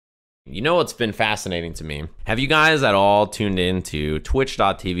You know what's been fascinating to me? Have you guys at all tuned into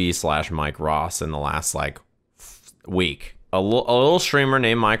twitch.tv/Mike Ross in the last like week? A little streamer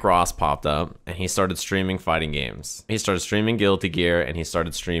named Mike Ross popped up and he started streaming fighting games. He started streaming Guilty Gear and he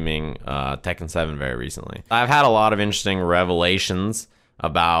started streaming Tekken 7 very recently. I've had a lot of interesting revelations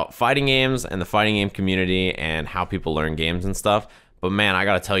about fighting games and the fighting game community and how people learn games and stuff. But man, I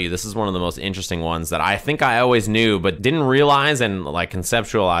gotta tell you, this is one of the most interesting ones that I think I always knew but didn't realize and like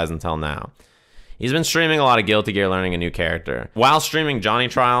conceptualize until now. He's been streaming a lot of Guilty Gear, learning a new character. While streaming Johnny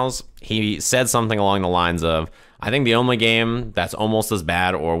Trials, he said something along the lines of, I think the only game that's almost as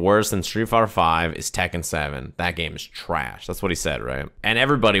bad or worse than Street Fighter 5 is Tekken 7. That game is trash. That's what he said, right? And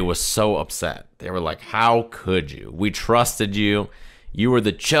everybody was so upset. They were like, how could you? We trusted you. You were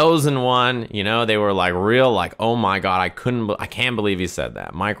the chosen one. You know, they were like real like, oh my God, I can't believe he said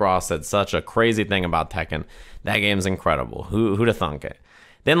that. Mike Ross said such a crazy thing about Tekken. That game's incredible. Who'd have thunk it?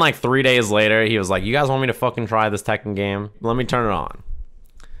 Then like 3 days later, he was like, you guys want me to fucking try this Tekken game? Let me turn it on.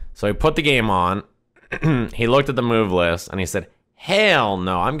 So he put the game on. He looked at the move list and he said, hell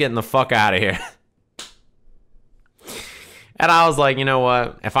no, I'm getting the fuck out of here. And I was like, you know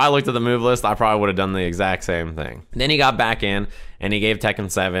what? If I looked at the move list, I probably would have done the exact same thing. Then he got back in and he gave Tekken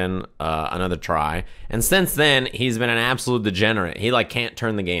 7 another try. And since then, he's been an absolute degenerate. He like can't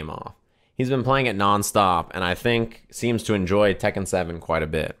turn the game off. He's been playing it nonstop and I think seems to enjoy Tekken 7 quite a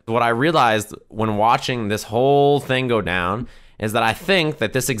bit. What I realized when watching this whole thing go down is that I think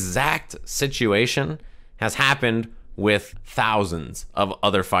that this exact situation has happened with thousands of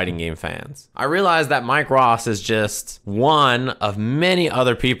other fighting game fans. I realized that Mike Ross is just one of many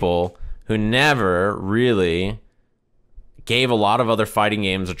other people who never really gave a lot of other fighting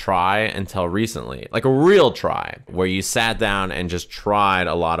games a try until recently. Like a real try, where you sat down and just tried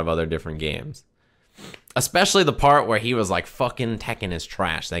a lot of other different games. Especially the part where he was like, fucking Tekken is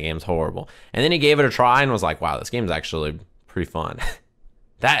trash, that game's horrible. And then he gave it a try and was like, wow, this game's actually pretty fun.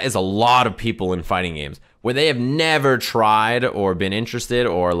 That is a lot of people in fighting games where they have never tried or been interested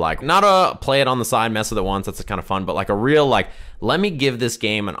or like not a play it on the side, mess with it once, that's kind of fun, but like a real like, let me give this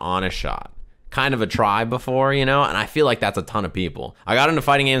game an honest shot. Kind of a try before, you know, and I feel like that's a ton of people. I got into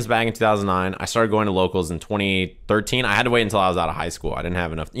fighting games back in 2009. I started going to locals in 2013. I had to wait until I was out of high school. I didn't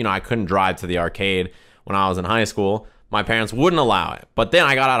have enough, you know, I couldn't drive to the arcade when I was in high school. My parents wouldn't allow it. But then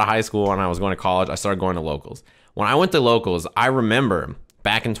I got out of high school and I was going to college. I started going to locals. When I went to locals, I remember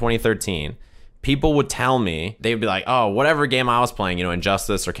back in 2013, people would tell me, they would be like, oh, whatever game I was playing, you know,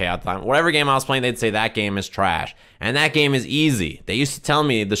 Injustice or Chaos Time, whatever game I was playing, they'd say that game is trash. And that game is easy. They used to tell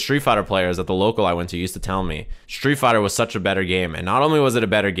me, the Street Fighter players at the local I went to used to tell me, Street Fighter was such a better game. And not only was it a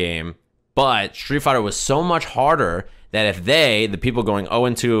better game, but Street Fighter was so much harder that if they, the people going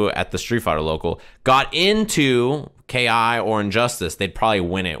 0-2 at the Street Fighter local, got into KI or Injustice, they'd probably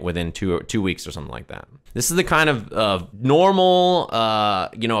win it within two weeks or something like that. This is the kind of normal,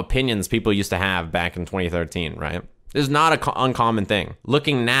 you know, opinions people used to have back in 2013, right? This is not an uncommon thing.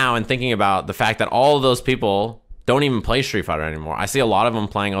 Looking now and thinking about the fact that all of those people don't even play Street Fighter anymore. I see a lot of them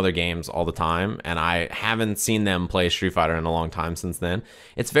playing other games all the time, and I haven't seen them play Street Fighter in a long time since then.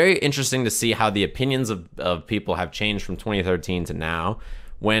 It's very interesting to see how the opinions of people have changed from 2013 to now,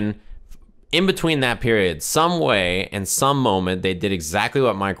 when in between that period, some way and some moment, they did exactly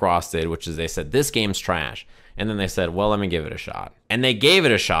what Mike Ross did, which is they said, this game's trash. And then they said, well, let me give it a shot. And they gave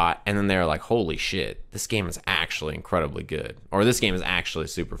it a shot, and then they were like, holy shit, this game is actually incredibly good. Or this game is actually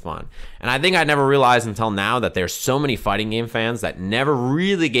super fun. And I think I never realized until now that there's so many fighting game fans that never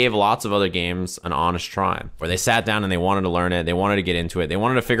really gave lots of other games an honest try. Where they sat down and they wanted to learn it, they wanted to get into it, they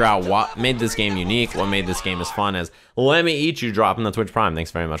wanted to figure out what made this game unique, what made this game as fun as, let me eat you dropping the Twitch Prime,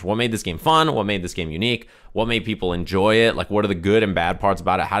 thanks very much. What made this game fun, what made this game unique, what made people enjoy it, like what are the good and bad parts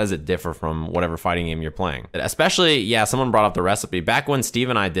about it, how does it differ from whatever fighting game you're playing. Especially, yeah, someone brought up the recipe. Back when Steve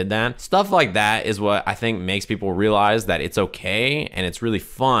and I did that, stuff like that is what I think makes people realize that it's okay and it's really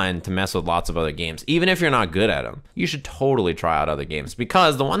fun to mess with lots of other games. Even if you're not good at them, you should totally try out other games,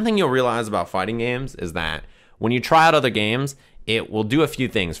 because the one thing you'll realize about fighting games is that when you try out other games, it will do a few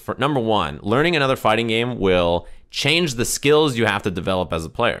things. For number one, learning another fighting game will change the skills you have to develop as a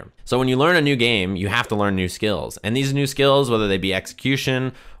player. So when you learn a new game, you have to learn new skills. And these new skills, whether they be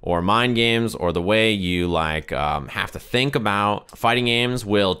execution or mind games or the way you like have to think about fighting games,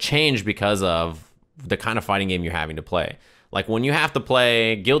 will change because of the kind of fighting game you're having to play. Like when you have to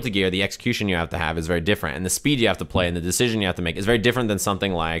play Guilty Gear, the execution you have to have is very different, and the speed you have to play and the decision you have to make is very different than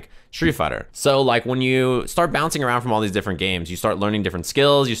something like Street Fighter. So like when you start bouncing around from all these different games, you start learning different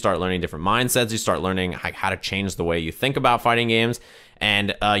skills, you start learning different mindsets, you start learning how to change the way you think about fighting games.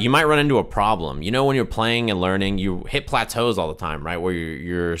 And you might run into a problem. You know, when you're playing and learning, you hit plateaus all the time, right? Where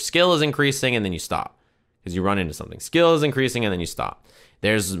your skill is increasing and then you stop because you run into something. Skill is increasing and then you stop.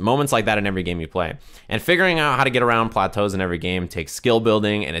 There's moments like that in every game you play. And figuring out how to get around plateaus in every game takes skill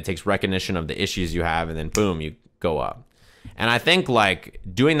building, and it takes recognition of the issues you have, and then boom, you go up. And I think like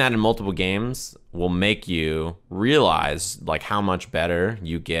doing that in multiple games will make you realize like how much better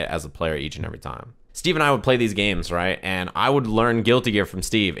you get as a player each and every time. Steve and I would play these games, right? And I would learn Guilty Gear from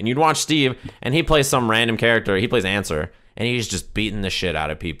Steve. And you'd watch Steve, and he plays some random character. He plays Answer, and he's just beating the shit out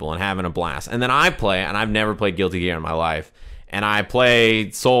of people and having a blast. And then I play, and I've never played Guilty Gear in my life. And I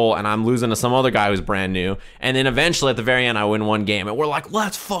play Soul, and I'm losing to some other guy who's brand new. And then eventually, at the very end, I win one game. And we're like,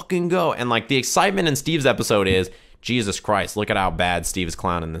 let's fucking go. And like the excitement in Steve's episode is, Jesus Christ, look at how bad Steve is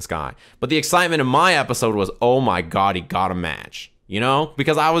clowning this guy. But the excitement in my episode was, oh my God, he got a match. You know,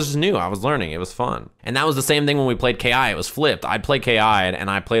 because I was just new. I was learning. It was fun. And that was the same thing when we played KI. It was flipped. I'd play KI, and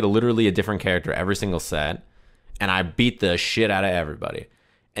I played literally a different character every single set. And I beat the shit out of everybody.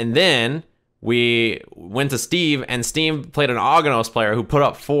 And then we went to Steve, and Steve played an Ognos player who put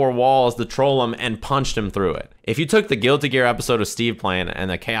up 4 walls to troll him and punched him through it. If you took the Guilty Gear episode of Steve playing and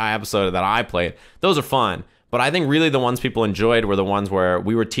the KI episode that I played, those are fun. But I think really the ones people enjoyed were the ones where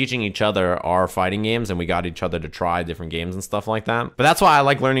we were teaching each other our fighting games, and we got each other to try different games and stuff like that. But that's why I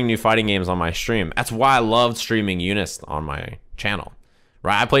like learning new fighting games on my stream. That's why I loved streaming Eunice on my channel,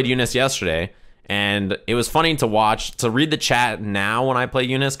 right? I played Eunice yesterday, and it was funny to watch, to read the chat now when I play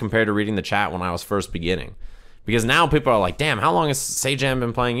Eunice compared to reading the chat when I was first beginning. Because now people are like, damn, how long has Sajam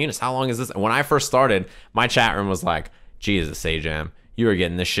been playing Eunice? How long is this? And when I first started, my chat room was like, Jesus, Sajam, you are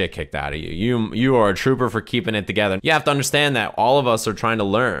getting the shit kicked out of you. You are a trooper for keeping it together. You have to understand that all of us are trying to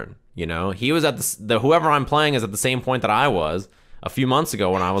learn, you know? He was at whoever I'm playing is at the same point that I was a few months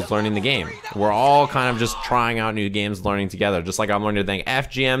ago when I was learning the game. We're all kind of just trying out new games, learning together. Just like I'm learning to thank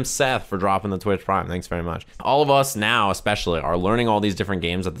FGM Seth for dropping the Twitch Prime. Thanks very much. All of us now, especially, are learning all these different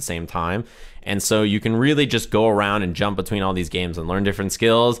games at the same time. And so you can really just go around and jump between all these games and learn different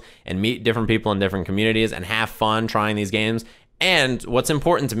skills and meet different people in different communities and have fun trying these games. And what's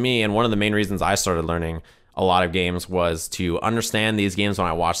important to me, and one of the main reasons I started learning a lot of games, was to understand these games when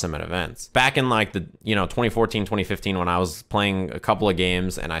I watched them at events. Back in like the 2014, 2015, when I was playing a couple of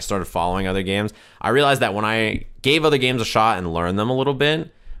games and I started following other games, I realized that when I gave other games a shot and learned them a little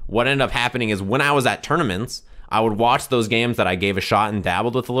bit, what ended up happening is when I was at tournaments, I would watch those games that I gave a shot and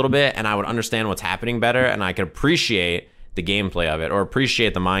dabbled with a little bit, and I would understand what's happening better, and I could appreciate the gameplay of it, or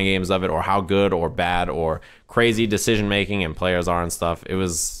appreciate the mind games of it, or how good or bad or crazy decision making and players are and stuff. It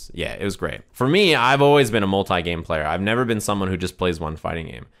was great. For me, I've always been a multi-game player. I've never been someone who just plays one fighting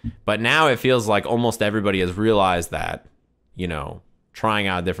game. But now it feels like almost everybody has realized that, trying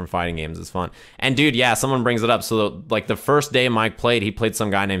out different fighting games is fun. And dude, yeah, someone brings it up. So like the first day Mike played, he played some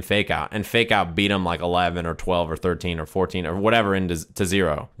guy named Fake Out, and Fake Out beat him like 11 or 12 or 13 or 14 or whatever into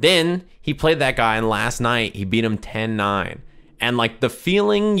 0. Then he played that guy, and last night he beat him 10-9. And like the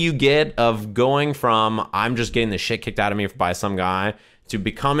feeling you get of going from I'm just getting the shit kicked out of me by some guy to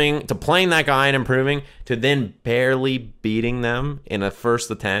playing that guy and improving to then barely beating them in a first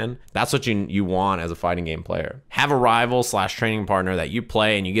to 10. That's what you want as a fighting game player. Have a rival / training partner that you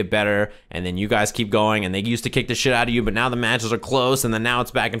play and you get better, and then you guys keep going, and they used to kick the shit out of you, but now the matches are close, and then now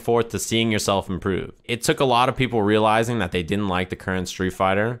it's back and forth to seeing yourself improve. It took a lot of people realizing that they didn't like the current Street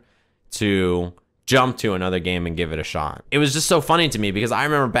Fighter to jump to another game and give it a shot. It was just so funny to me because I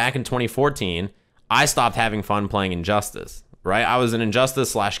remember back in 2014, I stopped having fun playing Injustice. Right? I was an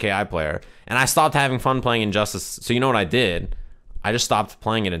Injustice / KI player, and I stopped having fun playing Injustice. So you know what I did? I just stopped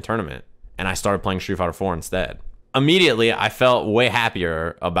playing it in tournament, and I started playing Street Fighter 4 instead. Immediately, I felt way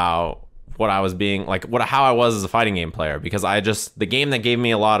happier about what I was being, like how I was as a fighting game player, because the game that gave me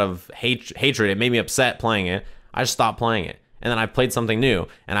a lot of hatred, it made me upset playing it, I just stopped playing it. And then I played something new,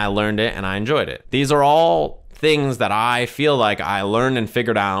 and I learned it, and I enjoyed it. These are all things that I feel like I learned and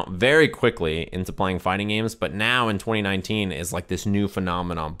figured out very quickly into playing fighting games, but now in 2019 is like this new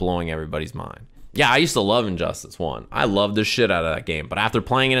phenomenon blowing everybody's mind. Yeah, I used to love Injustice 1. I loved the shit out of that game, but after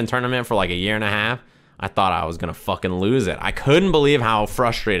playing it in tournament for like a year and a half, I thought I was gonna fucking lose it. I couldn't believe how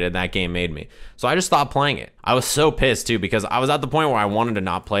frustrated that game made me. So I just stopped playing it. I was so pissed too, because I was at the point where I wanted to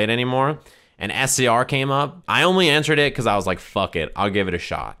not play it anymore, and SCR came up. I only entered it because I was like, fuck it, I'll give it a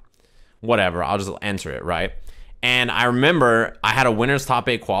shot. Whatever, I'll just enter it, right? And I remember I had a winner's top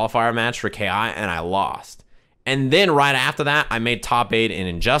 8 qualifier match for KI, and I lost. And then right after that, I made top 8 in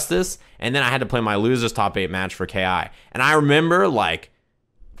Injustice, and then I had to play my loser's top 8 match for KI. And I remember like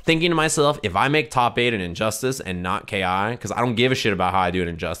thinking to myself, if I make top 8 in Injustice and not KI, because I don't give a shit about how I do in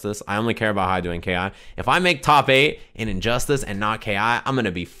Injustice, I only care about how I do in KI. If I make top 8 in Injustice and not KI, I'm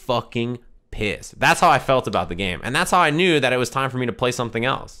gonna be fucking pissed. That's how I felt about the game, and that's how I knew that it was time for me to play something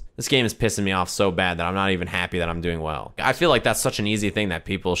else. This game is pissing me off so bad that I'm not even happy that I'm doing well. I feel like that's such an easy thing that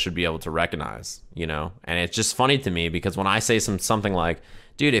people should be able to recognize, you know? And it's just funny to me because when I say something like,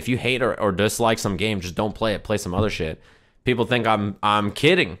 dude, if you hate or dislike some game, just don't play it, play some other shit. People think I'm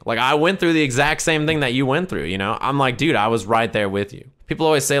kidding. Like, I went through the exact same thing that you went through, you know? I'm like, dude, I was right there with you. People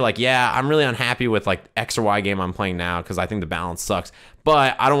always say like, yeah, I'm really unhappy with like X or Y game I'm playing now because I think the balance sucks,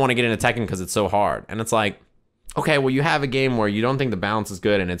 but I don't want to get into Tekken because it's so hard. And it's like, okay, well, you have a game where you don't think the balance is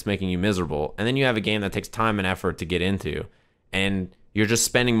good and it's making you miserable, and then you have a game that takes time and effort to get into, and you're just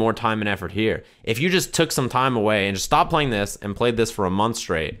spending more time and effort here. If you just took some time away and just stopped playing this and played this for a month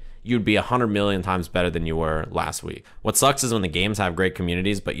straight, you'd be 100 million times better than you were last week. What sucks is when the games have great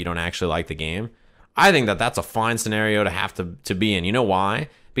communities, but you don't actually like the game. I think that that's a fine scenario to have to be in. You know why?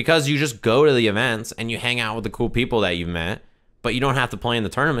 Because you just go to the events and you hang out with the cool people that you've met, but you don't have to play in the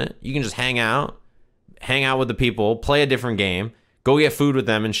tournament. You can just hang out with the people, play a different game, go get food with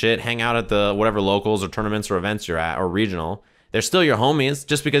them and shit, hang out at the whatever locals or tournaments or events you're at or regional. They're still your homies.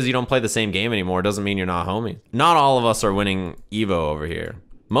 Just because you don't play the same game anymore doesn't mean you're not homies. Not all of us are winning Evo over here.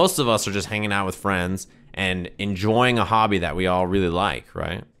 Most of us are just hanging out with friends and enjoying a hobby that we all really like,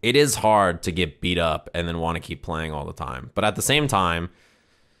 right? It is hard to get beat up and then want to keep playing all the time. But at the same time,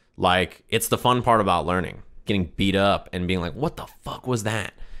 like, it's the fun part about learning. Getting beat up and being like, what the fuck was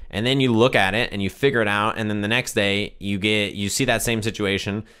that? And then you look at it and you figure it out, and then the next day you see that same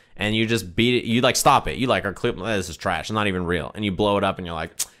situation and you just beat it, you like stop it. You like are clear, this is trash, it's not even real. And you blow it up and you're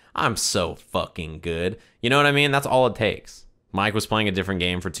like, I'm so fucking good. You know what I mean? That's all it takes. Mike was playing a different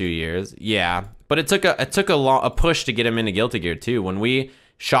game for 2 years. Yeah, but it took a push to get him into Guilty Gear too. When we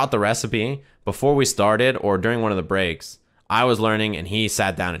shot the recipe before we started or during one of the breaks, I was learning and he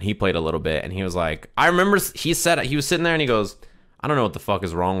sat down and he played a little bit and he was like, I remember he said, he was sitting there and he goes, I don't know what the fuck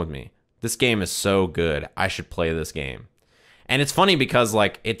is wrong with me. This game is so good. I should play this game. And it's funny because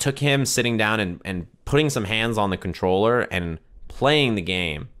like it took him sitting down and putting some hands on the controller and playing the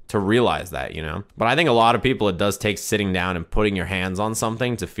game to realize that, you know? But I think a lot of people, it does take sitting down and putting your hands on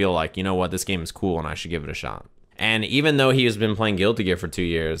something to feel like, you know what, this game is cool and I should give it a shot. And even though he has been playing Guilty Gear for 2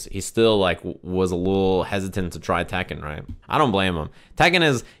 years, he still like was a little hesitant to try Tekken, right? I don't blame him. Tekken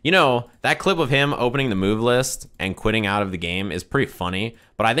is, you know, that clip of him opening the move list and quitting out of the game is pretty funny,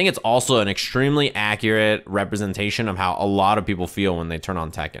 but I think it's also an extremely accurate representation of how a lot of people feel when they turn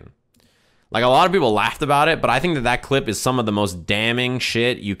on Tekken. Like, a lot of people laughed about it, but I think that that clip is some of the most damning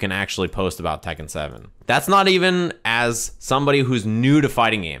shit you can actually post about Tekken 7. That's not even as somebody who's new to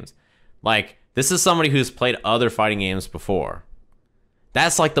fighting games. Like, this is somebody who's played other fighting games before.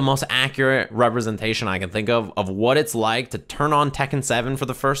 That's like the most accurate representation I can think of what it's like to turn on Tekken 7 for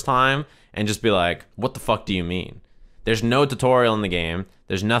the first time and just be like, what the fuck do you mean? There's no tutorial in the game.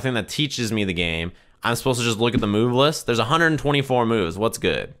 There's nothing that teaches me the game. I'm supposed to just look at the move list. There's 124 moves. What's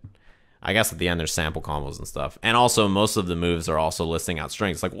good? I guess at the end there's sample combos and stuff. And also most of the moves are also listing out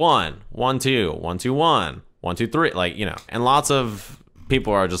strings. Like 1, 1, 2, 1, 2, 1, 1, 2, 3. Like, you know. And lots of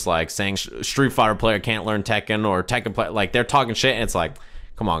people are just like saying Street Fighter player can't learn Tekken, or Tekken player, like they're talking shit, and it's like,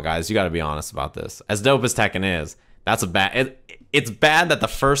 come on guys, you got to be honest about this. As dope as Tekken is, that's a bad, it's bad that the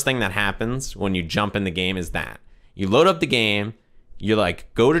first thing that happens when you jump in the game is that you load up the game, you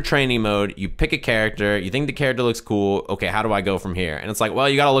like go to training mode, you pick a character, you think the character looks cool, okay, how do I go from here? And it's like, well,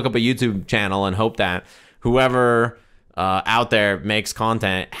 you got to look up a YouTube channel and hope that whoever out there makes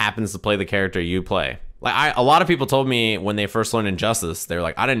content happens to play the character you play. Like, a lot of people told me when they first learned Injustice, they're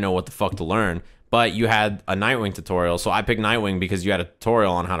like, I didn't know what the fuck to learn, but you had a Nightwing tutorial, so I picked Nightwing because you had a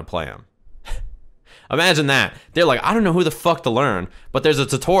tutorial on how to play him. Imagine that. They're like, I don't know who the fuck to learn, but there's a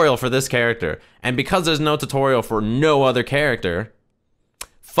tutorial for this character, and because there's no tutorial for no other character,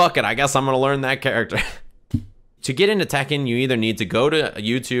 fuck it, I guess I'm gonna learn that character. To get into Tekken, you either need to go to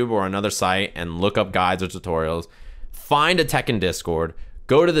YouTube or another site and look up guides or tutorials, find a Tekken Discord,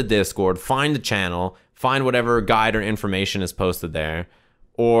 go to the Discord, find the channel, find whatever guide or information is posted there,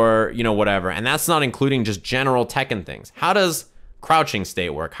 or, you know, whatever. And that's not including just general Tekken things. How does crouching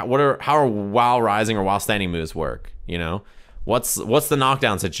state work? How are while rising or while standing moves work? You know, what's the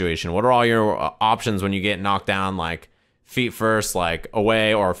knockdown situation? What are all your options when you get knocked down? Like feet first, like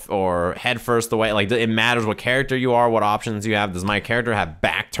away, or head first away. Like, it matters what character you are, what options you have. Does my character have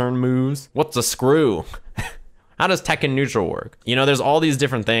back turn moves? What's a screw? How does Tekken neutral work? You know, there's all these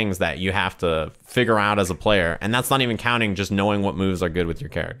different things that you have to figure out as a player, and that's not even counting just knowing what moves are good with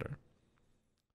your character.